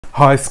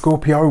Hi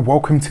Scorpio,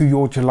 welcome to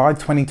your July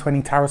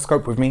 2020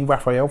 Taroscope with me,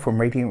 Raphael from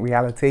Reydiant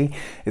Reality.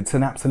 It's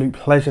an absolute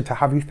pleasure to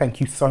have you.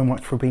 Thank you so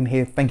much for being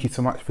here. Thank you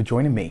so much for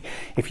joining me.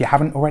 If you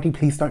haven't already,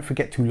 please don't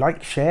forget to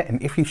like, share,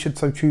 and if you should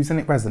so choose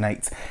and it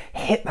resonates,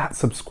 hit that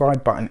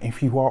subscribe button.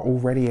 If you are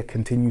already a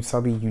continued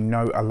subby, you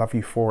know I love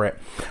you for it.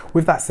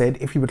 With that said,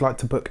 if you would like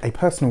to book a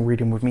personal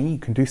reading with me, you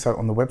can do so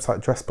on the website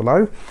addressed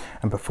below.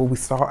 And before we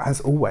start,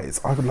 as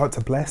always, I would like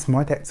to bless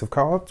my decks of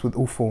cards with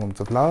all forms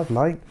of love,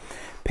 light,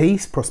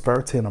 peace,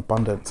 prosperity and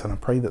abundance, and I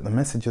pray that the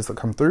messages that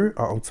come through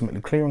are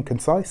ultimately clear and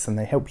concise and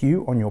they help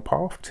you on your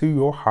path to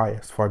your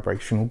highest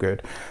vibrational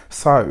good.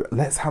 So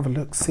let's have a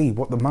look, see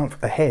what the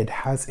month ahead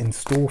has in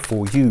store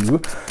for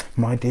you,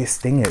 my dear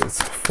stingers,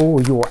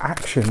 for your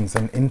actions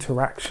and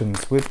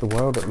interactions with the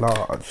world at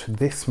large.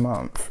 This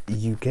month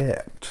you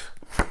get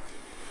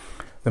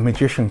the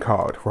Magician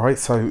card, right?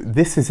 So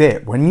this is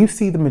it. When you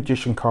see the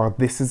Magician card,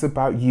 this is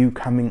about you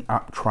coming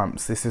up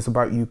trumps. This is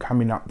about you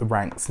coming up the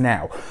ranks.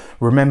 Now,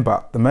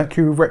 remember, the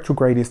Mercury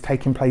retrograde is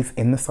taking place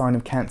in the sign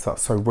of Cancer.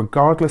 So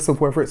regardless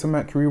of whether it's a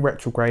Mercury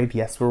retrograde,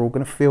 yes, we're all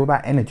going to feel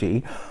that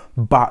energy,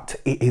 but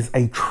it is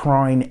a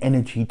trine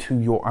energy to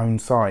your own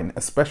sign,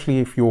 especially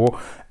if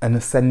you're an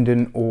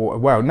ascendant or,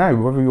 well, no,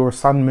 whether you're a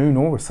sun, moon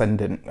or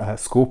ascendant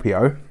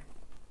Scorpio.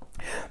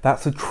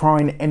 That's a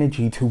trine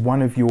energy to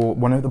one of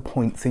the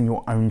points in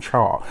your own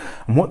chart.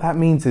 And what that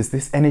means is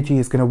this energy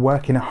is going to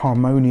work in a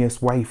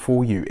harmonious way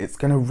for you. It's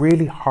going to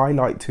really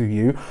highlight to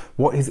you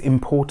what is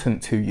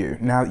important to you.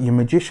 Now, your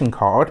Magician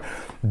card,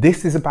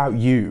 this is about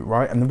you,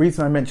 right? And the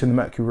reason I mentioned the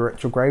Mercury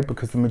retrograde,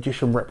 because the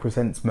Magician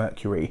represents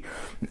Mercury,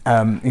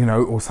 you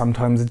know, or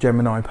sometimes a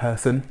Gemini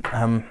person.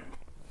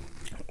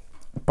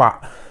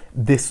 But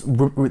this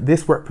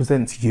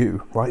represents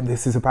you, right?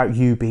 This is about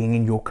you being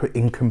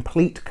in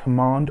complete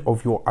command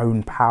of your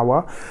own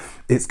power.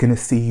 It's going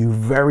to see you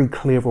very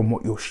clear on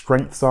what your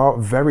strengths are,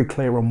 very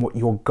clear on what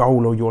your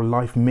goal or your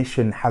life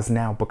mission has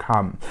now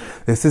become.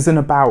 This isn't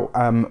about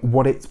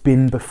what it's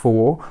been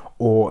before,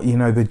 or, you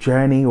know, the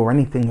journey or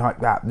anything like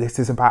that. This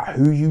is about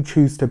who you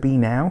choose to be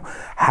now,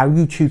 how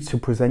you choose to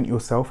present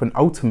yourself, and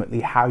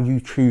ultimately how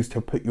you choose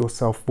to put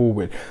yourself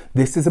forward.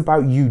 This is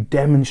about you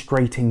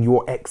demonstrating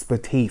your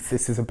expertise.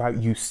 This is about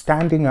you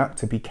standing up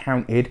to be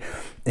counted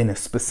in a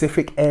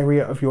specific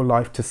area of your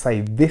life to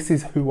say, this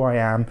is who I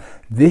am,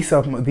 these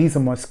are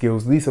my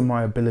skills, these are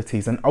my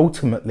abilities, and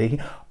ultimately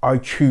I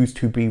choose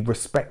to be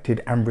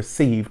respected and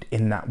received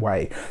in that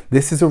way.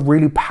 This is a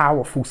really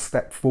powerful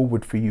step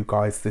forward for you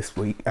guys this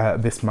week,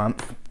 this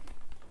month,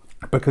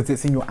 because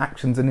it's in your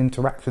actions and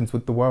interactions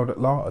with the world at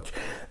large.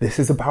 This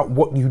is about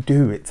what you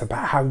do. It's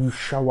about how you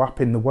show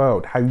up in the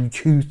world, how you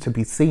choose to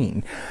be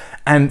seen.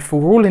 And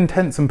for all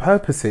intents and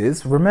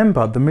purposes,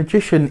 remember, the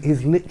Magician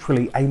is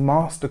literally a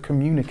master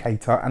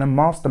communicator and a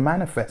master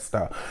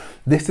manifester.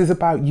 This is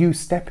about you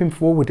stepping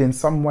forward in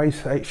some way,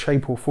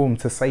 shape or form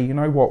to say, you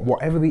know what,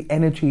 whatever the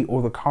energy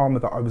or the karma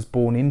that I was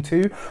born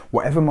into,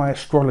 whatever my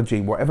astrology,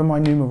 whatever my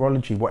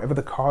numerology, whatever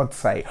the cards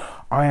say,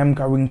 I am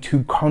going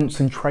to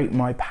concentrate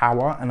my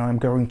power and I'm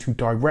going to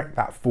direct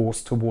that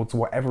force towards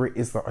whatever it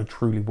is that I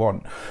truly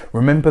want.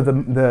 Remember,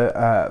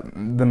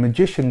 the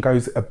Magician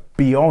goes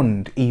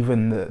beyond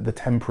even the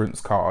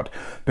Temperance card,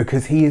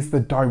 because he is the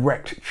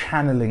direct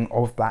channeling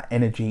of that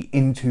energy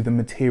into the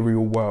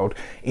material world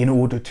in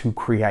order to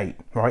create,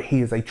 right? He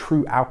is a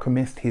true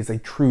alchemist. He is a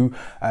true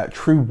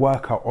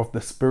worker of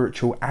the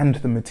spiritual and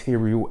the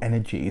material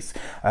energies.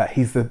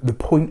 He's the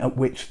point at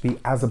which the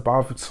as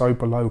above, so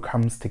below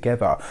comes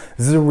together.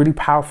 This is a really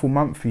powerful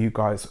month for you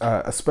guys,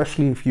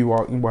 especially if you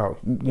are, well,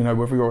 you know,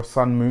 whether you're a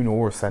sun, moon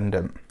or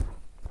ascendant.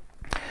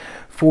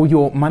 For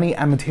your money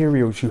and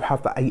materials, you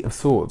have the Eight of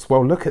Swords.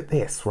 Well, look at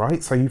this,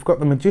 right? So you've got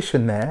the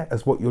Magician there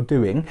as what you're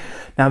doing.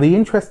 Now, the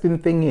interesting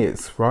thing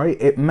is, right,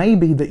 it may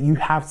be that you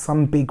have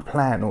some big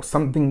plan or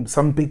something,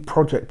 some big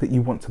project that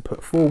you want to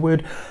put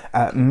forward.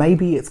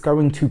 Maybe it's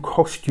going to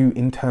cost you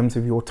in terms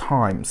of your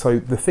time. So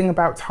the thing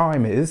about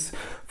time is,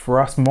 for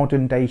us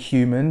modern day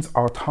humans,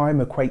 our time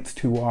equates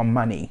to our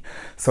money.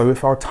 So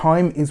if our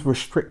time is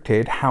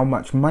restricted, how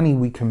much money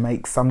we can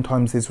make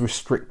sometimes is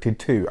restricted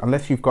too,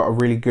 unless you've got a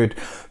really good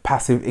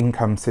passive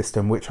income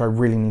system, which I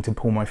really need to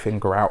pull my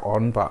finger out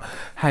on, but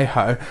hey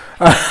ho.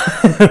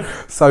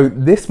 So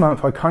this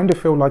month, I kind of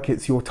feel like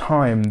it's your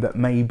time that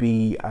may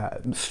be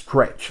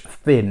stretched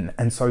thin.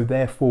 And so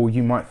therefore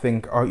you might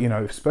think, oh, you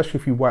know, especially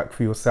if you work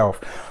for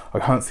yourself, I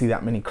can't see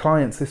that many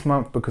clients this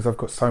month because I've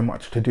got so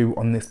much to do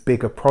on this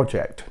bigger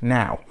project.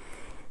 Now,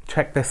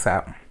 check this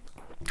out.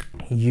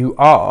 You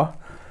are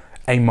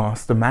a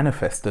master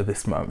manifester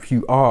this month.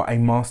 You are a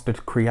master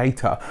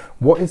creator.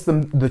 What is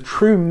the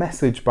true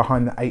message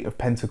behind the Eight of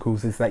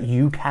Pentacles is that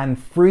you can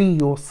free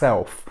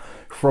yourself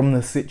from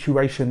the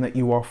situation that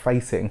you are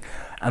facing.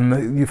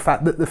 And the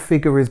fact that the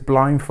figure is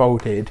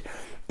blindfolded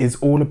is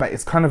all about,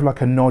 it's kind of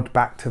like a nod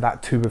back to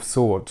that Two of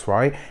Swords,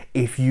 right?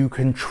 If you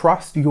can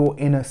trust your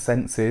inner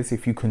senses,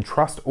 if you can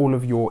trust all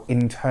of your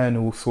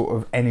internal sort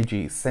of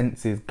energies,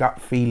 senses, gut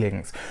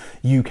feelings,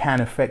 you can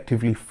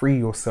effectively free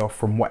yourself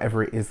from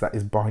whatever it is that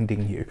is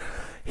binding you.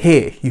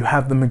 Here you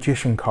have the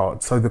Magician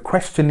card. So the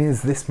question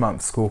is this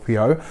month,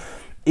 Scorpio,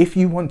 if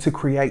you want to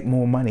create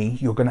more money,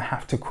 you're going to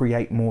have to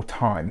create more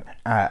time.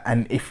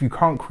 And if you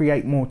can't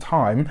create more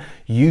time,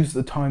 use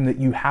the time that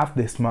you have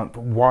this month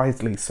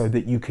wisely so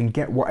that you can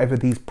get whatever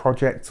these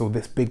projects or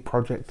this big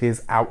project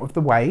is out of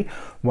the way.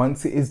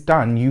 Once it is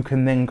done, you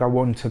can then go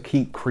on to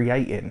keep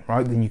creating,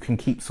 right? Then you can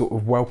keep sort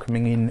of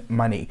welcoming in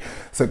money.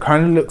 So it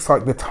kind of looks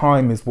like the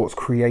time is what's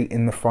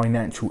creating the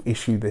financial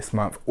issue this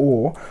month.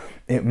 Or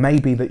it may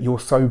be that you're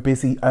so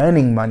busy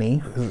earning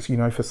money, because, you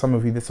know, for some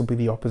of you, this will be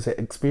the opposite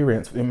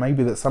experience. It may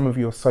be that some of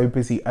you are so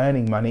busy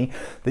earning money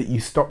that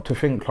you stop to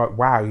think like,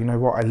 wow, you know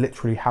what, I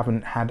literally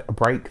haven't had a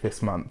break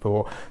this month.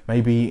 Or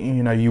maybe,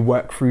 you know, you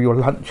work through your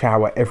lunch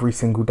hour every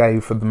single day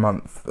for the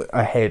month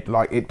ahead.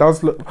 Like, it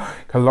does look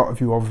like a lot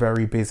of you are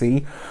very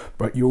busy,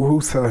 but you're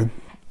also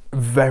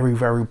very,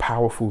 very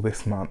powerful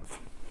this month.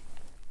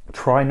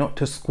 Try not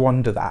to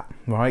squander that,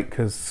 right?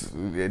 Because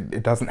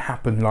it doesn't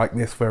happen like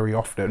this very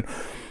often.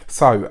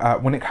 So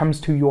when it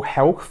comes to your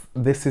health,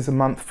 this is a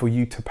month for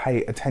you to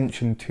pay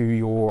attention to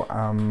your,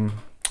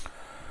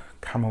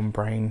 come on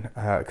brain,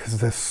 because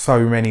there's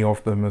so many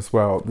of them as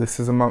well. This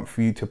is a month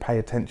for you to pay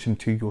attention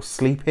to your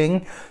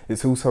sleeping.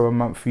 It's also a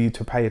month for you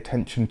to pay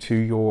attention to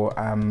your,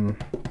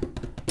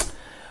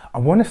 I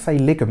want to say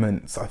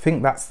ligaments. I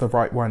think that's the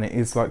right one. It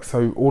is like,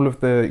 so all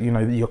of the, you know,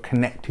 your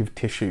connective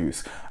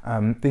tissues,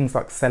 things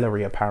like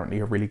celery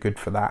apparently are really good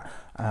for that.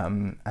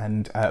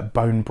 And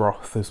bone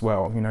broth as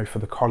well, you know, for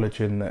the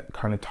collagen that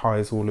kind of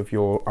ties all of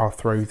your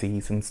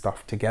arthroses and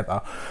stuff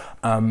together.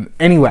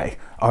 Anyway,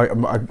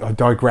 I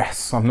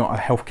digress. I'm not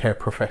a healthcare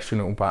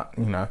professional, but,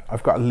 you know,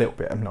 I've got a little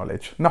bit of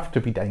knowledge, enough to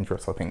be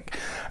dangerous, I think.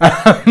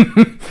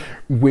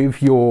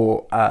 With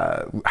your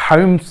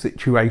home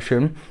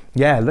situation,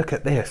 yeah, look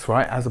at this,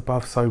 right? As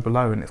above, so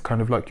below. And it's kind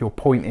of like you're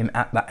pointing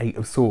at that Eight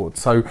of Swords.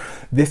 So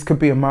this could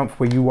be a month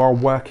where you are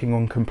working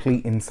on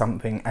completing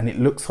something, and it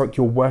looks like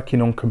you're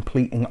working on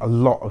completing a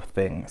lot of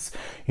things,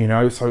 you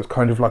know, so it's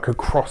kind of like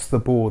across the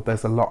board,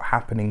 there's a lot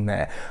happening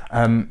there.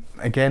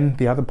 Again,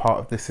 the other part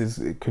of this is,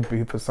 it could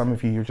be for some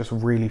of you, you're just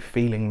really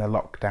feeling the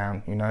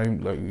lockdown, you know,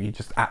 like you're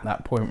just at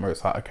that point where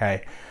it's like,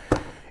 okay,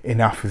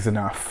 enough is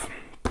enough.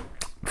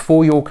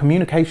 For your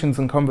communications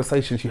and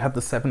conversations, you have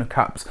the Seven of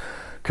Cups.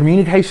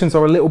 Communications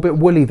are a little bit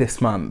woolly this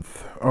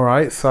month, all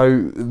right?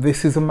 So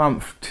this is a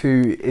month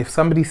to, if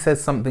somebody says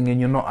something and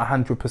you're not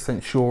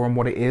 100% sure on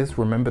what it is,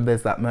 remember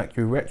there's that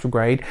Mercury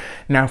retrograde.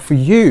 Now for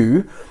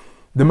you,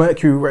 the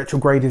Mercury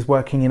retrograde is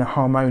working in a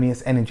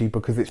harmonious energy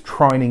because it's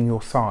trining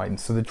your sign.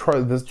 So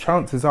the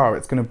chances are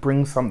it's going to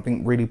bring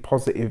something really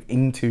positive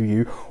into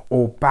you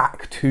or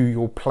back to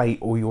your plate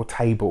or your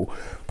table.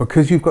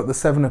 Because you've got the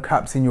Seven of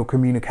Cups in your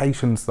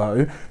communications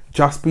though,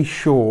 just be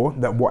sure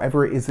that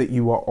whatever it is that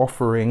you are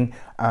offering,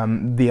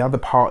 the other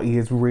party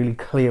is really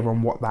clear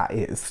on what that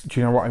is. Do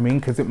you know what I mean?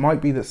 Because it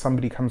might be that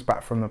somebody comes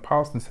back from the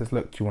past and says,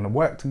 look, do you want to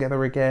work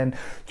together again? Do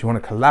you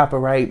want to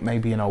collaborate?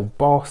 Maybe an old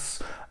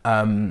boss.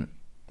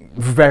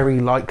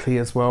 Very likely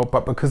as well,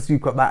 but because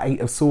you've got that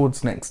Eight of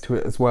Swords next to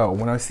it as well,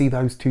 when I see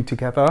those two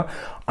together,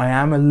 I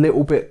am a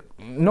little bit,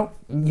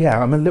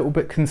 I'm a little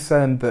bit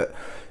concerned that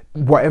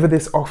whatever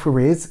this offer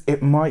is,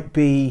 it might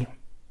be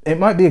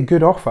a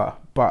good offer,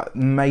 but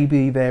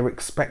maybe they're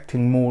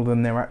expecting more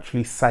than they're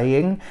actually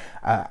saying.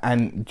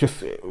 And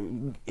just,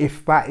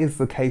 if that is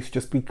the case,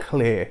 just be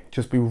clear,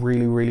 just be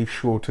really, really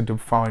sure to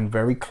define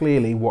very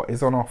clearly what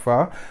is on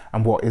offer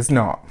and what is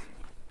not.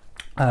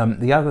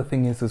 The other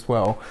thing is as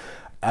well,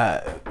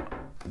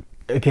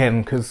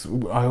 again, because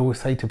I always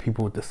say to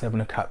people with the Seven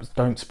of Cups,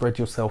 don't spread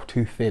yourself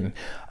too thin.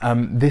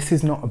 This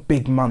is not a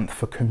big month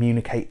for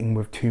communicating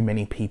with too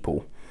many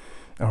people.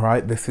 All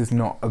right, this is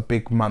not a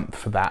big month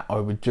for that. I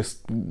would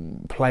just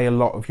play a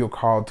lot of your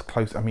cards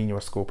close. I mean, you're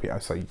a Scorpio,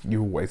 so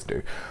you always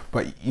do,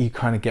 but you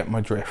kind of get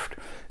my drift.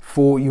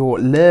 For your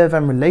love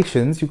and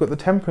relations, you've got the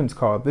Temperance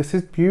card. This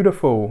is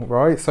beautiful,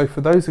 right? So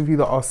for those of you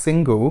that are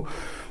single,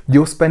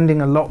 you're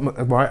spending a lot,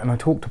 right? And I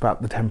talked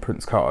about the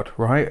Temperance card,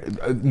 right?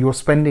 You're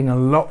spending a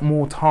lot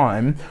more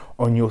time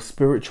on your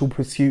spiritual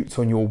pursuits,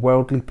 on your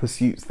worldly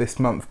pursuits this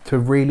month to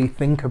really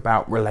think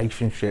about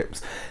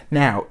relationships.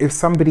 Now, if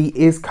somebody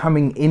is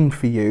coming in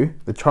for you,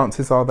 the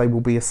chances are they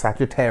will be a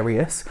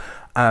Sagittarius,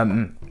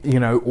 you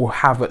know, or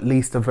have at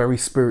least a very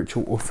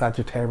spiritual or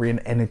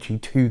Sagittarian energy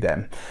to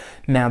them.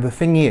 Now, the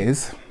thing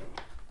is,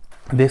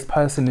 this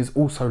person is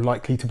also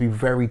likely to be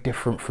very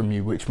different from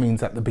you, which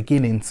means at the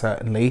beginning,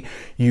 certainly,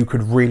 you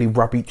could really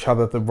rub each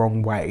other the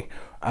wrong way.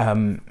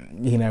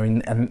 You know,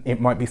 and it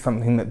might be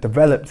something that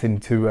develops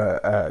into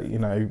you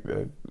know,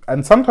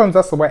 and sometimes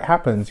that's the way it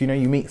happens. You know,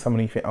 you meet someone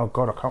and you think, oh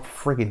God, I can't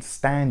friggin'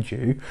 stand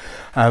you.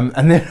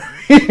 And then,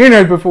 you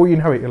know, before you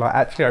know it, you're like,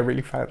 actually, I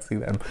really fancy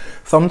them.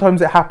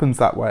 Sometimes it happens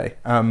that way,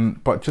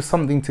 but just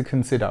something to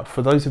consider.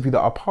 For those of you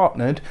that are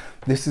partnered,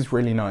 this is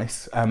really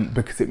nice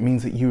because it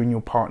means that you and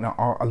your partner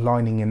are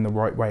aligning in the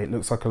right way. It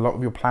looks like a lot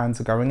of your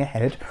plans are going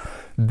ahead.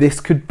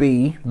 This could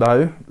be,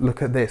 though,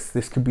 look at this.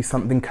 This could be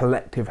something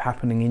collective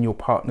happening in your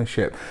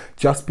partnership.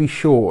 Just be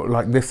sure,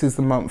 like, this is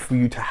the month for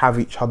you to have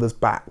each other's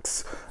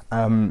backs.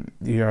 You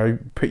know,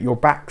 put your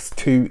backs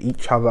to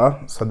each other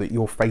so that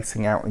you're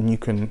facing out and you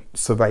can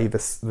survey the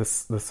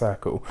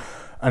circle.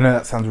 I know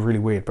that sounds really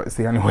weird, but it's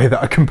the only way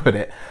that I can put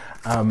it.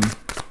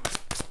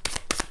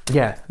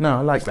 Yeah, no,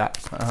 I like that.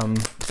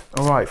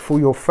 All right, for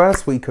your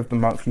first week of the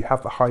month, you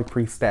have the High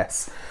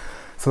Priestess.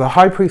 So the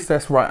High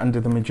Priestess right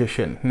under the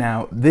Magician.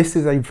 Now, this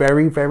is a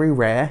very, very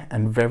rare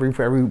and very,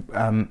 very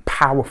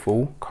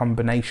powerful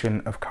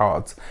combination of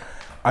cards.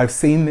 I've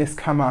seen this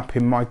come up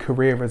in my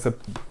career as a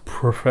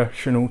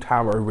professional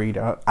tarot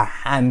reader a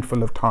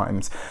handful of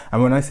times.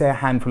 And when I say a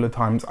handful of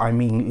times, I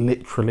mean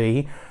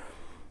literally,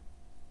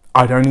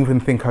 I don't even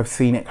think I've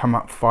seen it come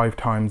up 5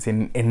 times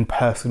in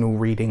personal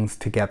readings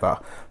together.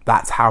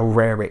 That's how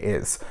rare it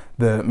is.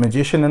 The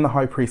Magician and the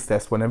High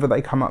Priestess, whenever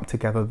they come up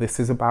together, this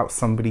is about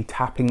somebody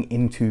tapping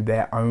into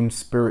their own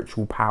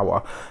spiritual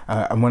power.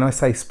 And when I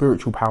say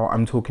spiritual power,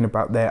 I'm talking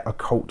about their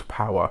occult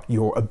power,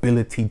 your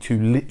ability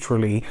to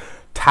literally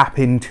tap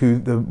into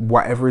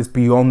whatever is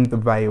beyond the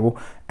veil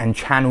and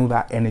channel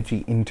that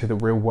energy into the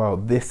real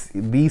world.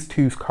 These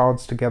two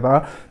cards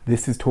together,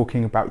 this is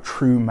talking about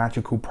true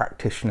magical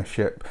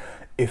practitionership.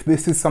 If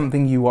this is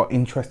something you are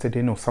interested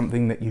in or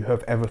something that you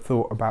have ever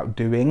thought about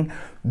doing,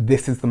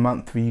 this is the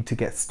month for you to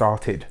get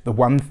started. The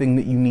one thing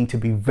that you need to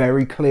be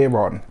very clear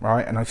on,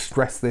 right, and I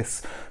stress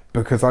this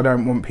because I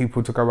don't want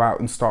people to go out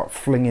and start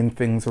flinging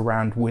things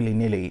around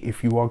willy-nilly.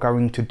 If you are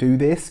going to do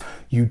this,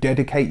 you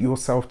dedicate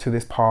yourself to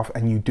this path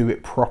and you do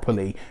it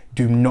properly.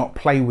 Do not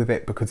play with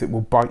it because it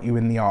will bite you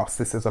in the arse.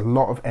 This is a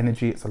lot of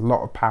energy, it's a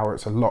lot of power,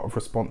 it's a lot of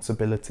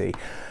responsibility.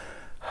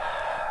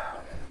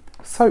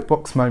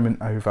 Soapbox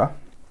moment over.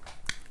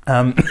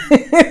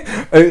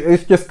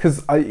 It's just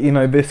because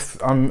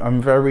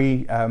I'm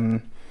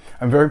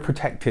very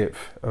protective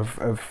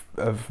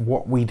of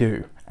what we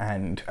do.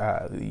 And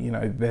you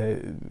know,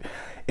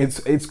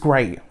 it's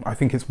great. I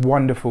think it's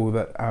wonderful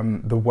that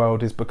the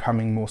world is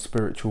becoming more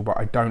spiritual, but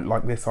I don't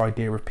like this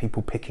idea of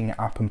people picking it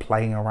up and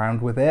playing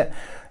around with it.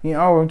 You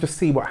know, I'll just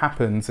see what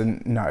happens.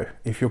 And no,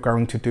 if you're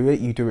going to do it,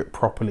 you do it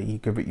properly. You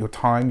give it your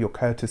time, your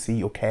courtesy,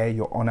 your care,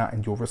 your honor,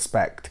 and your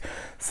respect.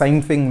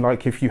 Same thing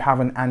like if you have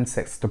an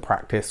ancestor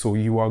practice or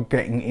you are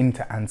getting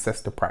into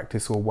ancestor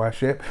practice or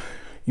worship,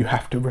 you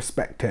have to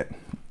respect it,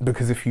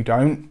 because if you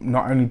don't,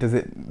 not only does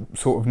it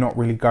sort of not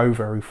really go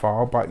very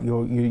far, but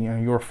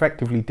you're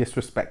effectively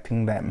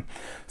disrespecting them.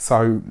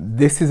 So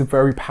this is a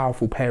very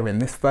powerful pairing.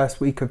 This first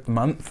week of the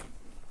month,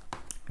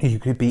 you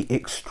could be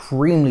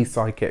extremely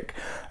psychic,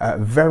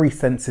 very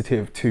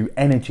sensitive to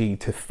energy,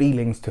 to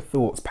feelings, to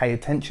thoughts. Pay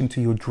attention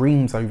to your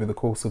dreams over the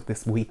course of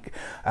this week,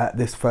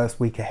 this first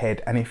week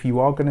ahead. And if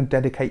you are going to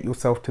dedicate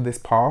yourself to this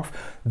path,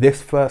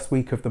 this first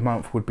week of the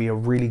month would be a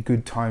really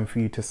good time for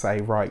you to say,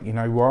 right, you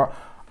know what?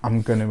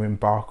 I'm going to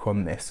embark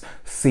on this.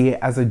 See it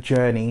as a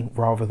journey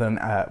rather than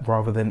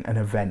an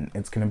event.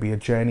 It's going to be a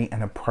journey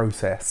and a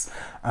process.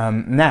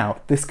 Now,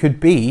 this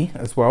could be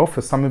as well for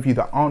some of you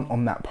that aren't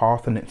on that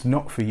path and it's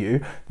not for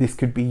you. This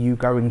could be you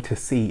going to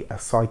see a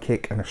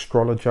psychic, an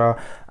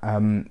astrologer.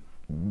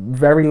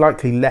 Very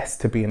likely less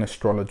to be an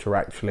astrologer,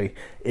 actually.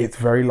 It's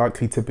very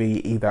likely to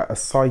be either a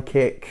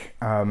psychic,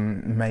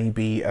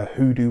 maybe a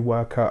hoodoo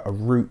worker, a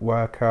root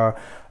worker,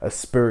 a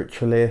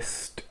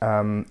spiritualist,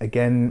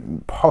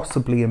 again,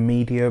 possibly a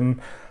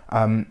medium.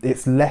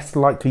 It's less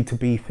likely to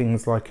be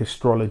things like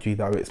astrology,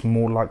 though. It's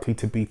more likely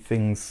to be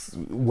things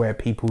where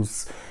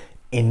people's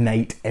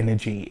innate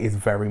energy is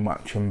very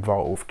much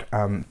involved.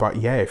 But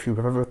yeah, if you've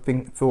ever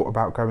thought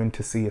about going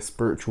to see a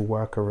spiritual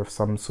worker of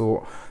some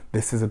sort,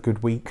 this is a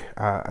good week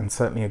and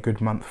certainly a good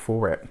month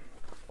for it.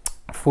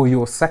 For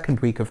your second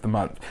week of the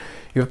month,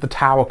 you have the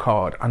Tower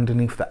card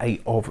underneath the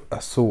 8 of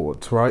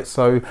Swords, right?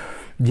 So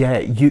yeah,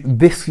 you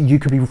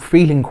could be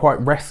feeling quite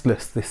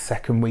restless this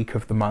second week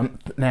of the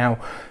month. Now,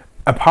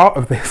 a part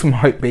of this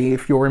might be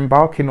if you're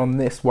embarking on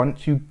this,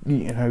 once you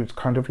know, it's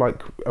kind of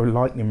like a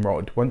lightning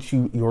rod. Once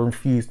you're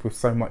infused with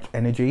so much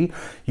energy,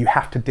 you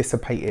have to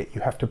dissipate it.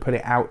 You have to put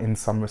it out in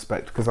some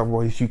respect, because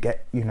otherwise you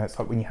get, you know, it's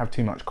like when you have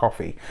too much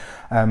coffee,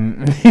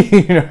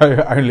 you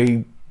know,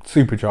 only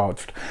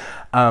supercharged.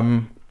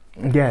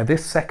 Yeah,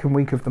 this second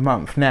week of the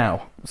month.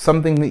 Now,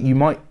 something that you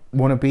might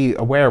want to be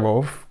aware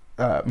of,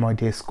 my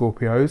dear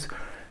Scorpios,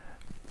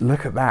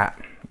 look at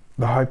that.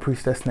 The High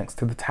Priestess next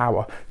to the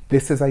Tower.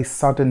 This is a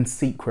sudden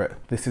secret.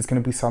 This is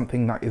going to be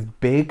something that is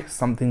big,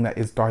 something that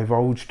is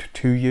divulged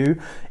to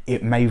you.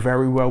 It may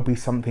very well be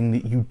something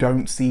that you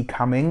don't see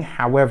coming.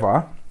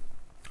 However,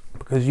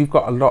 because you've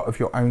got a lot of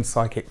your own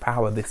psychic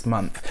power this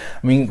month.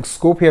 I mean,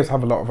 Scorpios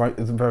have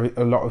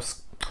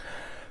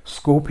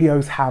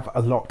Scorpios have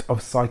a lot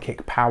of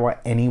psychic power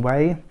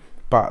anyway.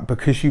 But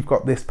because you've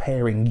got this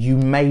pairing, you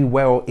may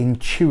well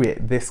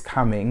intuit this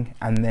coming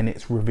and then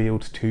it's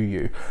revealed to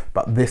you.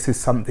 But this is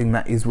something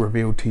that is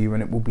revealed to you,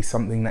 and it will be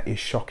something that is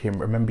shocking.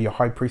 Remember, your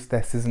High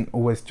Priestess isn't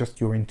always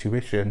just your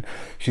intuition.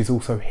 She's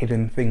also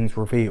hidden things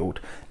revealed.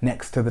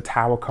 Next to the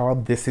Tower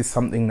card, this is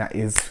something that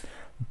is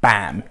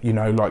bam, you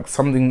know, like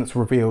something that's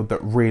revealed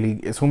that really,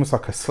 it's almost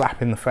like a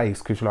slap in the face,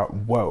 because you're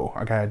like, whoa,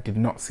 okay, I did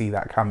not see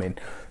that coming.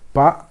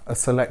 but a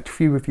select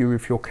few of you,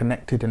 if you're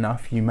connected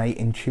enough, you may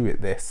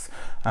intuit this,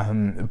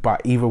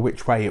 but either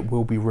which way it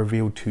will be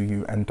revealed to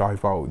you and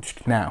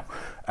divulged. Now,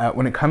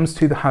 when it comes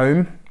to the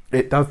home,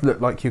 it does look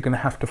like you're going to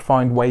have to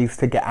find ways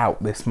to get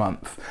out this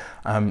month,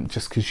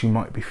 just because you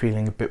might be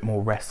feeling a bit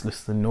more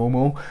restless than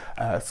normal.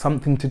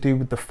 Something to do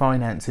with the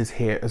finances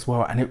here as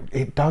well, and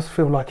it does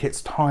feel like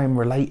it's time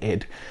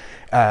related.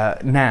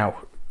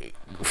 Now,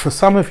 for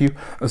some of you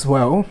as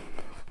well,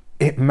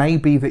 it may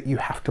be that you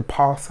have to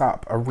pass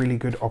up a really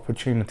good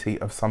opportunity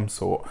of some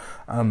sort.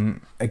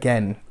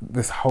 Again,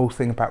 this whole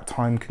thing about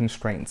time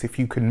constraints, if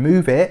you can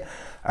move it,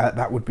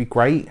 that would be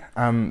great,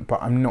 but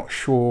I'm not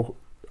sure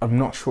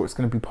it's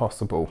going to be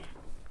possible.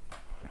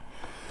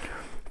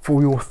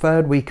 For your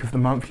third week of the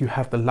month, you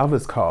have the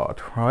Lovers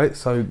card, right?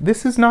 So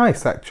this is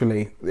nice,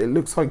 actually. It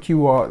looks like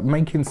you are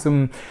making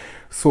some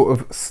sort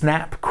of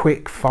snap,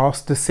 quick,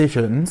 fast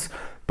decisions,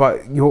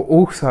 but you're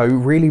also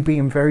really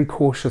being very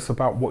cautious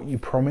about what you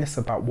promise,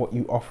 about what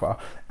you offer.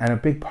 And a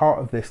big part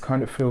of this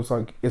kind of feels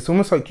like, it's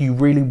almost like you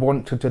really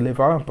want to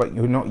deliver, but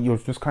you're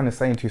just kind of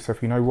saying to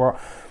yourself, you know what?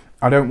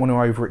 I don't want to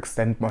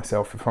overextend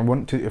myself. If I'm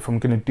going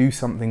to do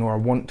something or I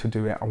want to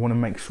do it, I want to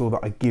make sure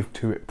that I give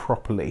to it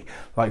properly,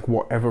 like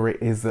whatever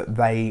it is that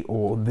they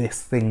or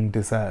this thing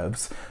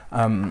deserves.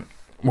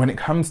 When it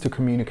comes to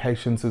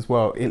communications as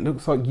well, it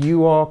looks like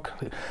you are,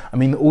 I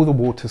mean, all the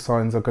water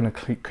signs are going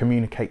to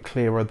communicate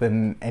clearer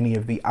than any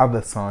of the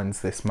other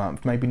signs this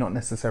month. Maybe not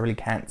necessarily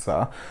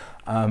Cancer,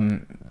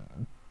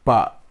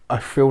 but I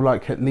feel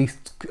like at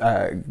least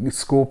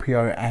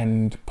Scorpio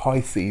and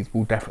Pisces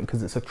will definitely,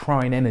 because it's a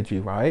trine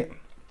energy, right?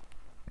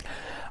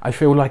 I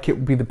feel like it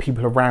will be the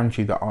people around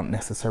you that aren't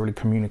necessarily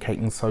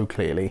communicating so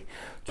clearly.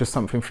 Just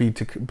something for you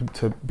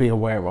to be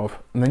aware of.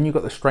 And then you've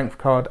got the Strength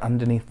card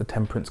underneath the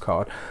Temperance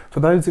card. For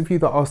those of you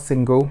that are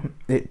single,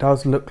 it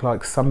does look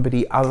like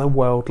somebody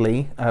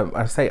otherworldly,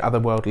 I say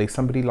otherworldly,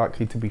 somebody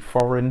likely to be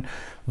foreign,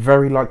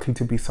 very likely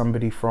to be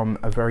somebody from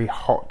a very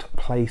hot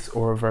place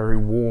or a very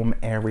warm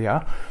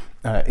area,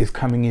 is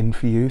coming in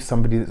for you,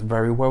 somebody that's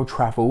very well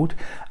travelled.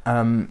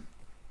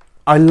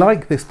 I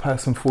like this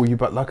person for you,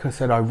 but like I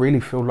said, I really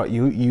feel like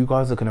you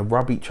guys are going to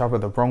rub each other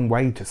the wrong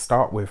way to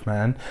start with,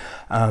 man.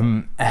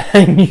 And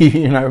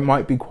you know, it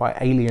might be quite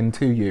alien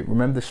to you.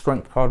 Remember, the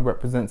Strength card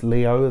represents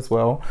Leo as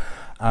well.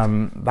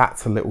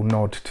 That's a little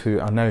nod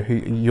to,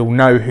 you'll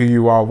know who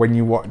you are when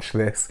you watch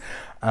this.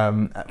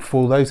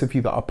 For those of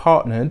you that are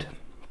partnered,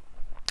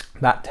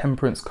 that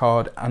Temperance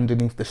card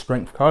underneath the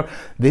Strength card,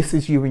 this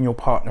is you and your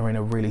partner in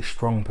a really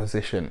strong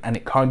position, and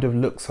it kind of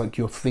looks like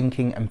you're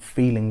thinking and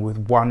feeling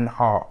with one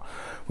heart,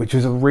 which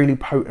is a really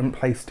potent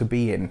place to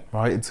be in,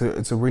 right?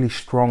 It's a really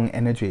strong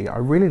energy. I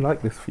really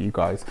like this for you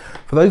guys.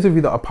 For those of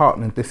you that are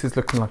partnered, this is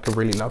looking like a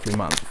really lovely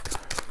month.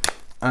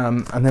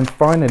 And then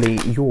finally,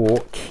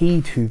 your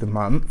key to the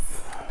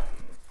month,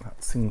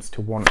 that seems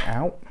to want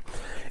out,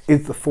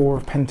 is the Four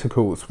of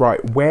Pentacles.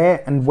 Right,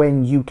 where and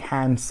when you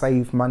can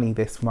save money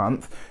this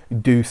month,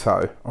 do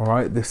so. All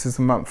right, this is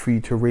a month for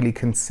you to really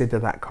consider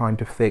that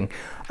kind of thing.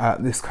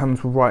 This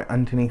comes right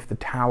underneath the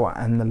Tower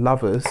and the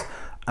Lovers.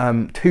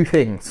 Two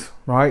things,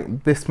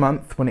 right? This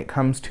month, when it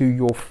comes to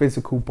your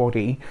physical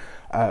body,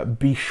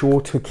 be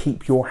sure to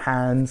keep your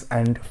hands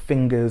and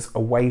fingers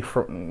away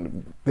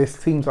from, this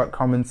seems like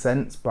common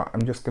sense, but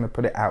I'm just going to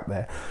put it out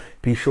there.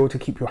 Be sure to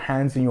keep your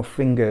hands and your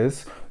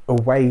fingers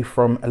away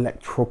from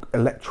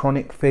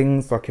electronic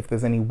things. Like if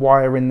there's any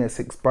wiring that's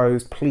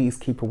exposed, please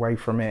keep away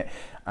from it.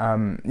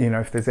 You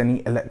know, if there's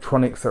any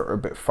electronics that are a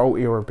bit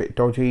faulty or a bit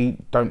dodgy,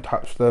 don't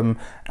touch them.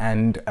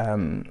 And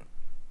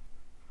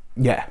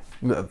yeah,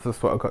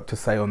 that's what I've got to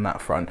say on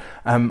that front.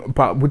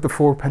 But with the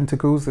Four of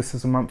Pentacles, this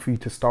is a month for you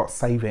to start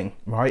saving,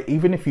 right?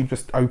 Even if you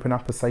just open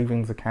up a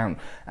savings account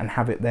and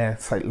have it there,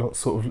 say,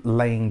 sort of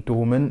laying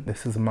dormant,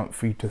 this is a month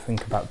for you to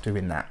think about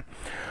doing that.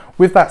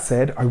 With that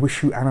said, I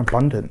wish you an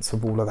abundance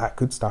of all of that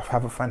good stuff.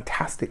 Have a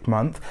fantastic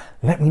month.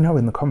 Let me know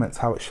in the comments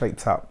how it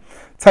shapes up.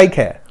 Take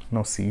care, and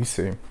I'll see you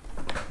soon.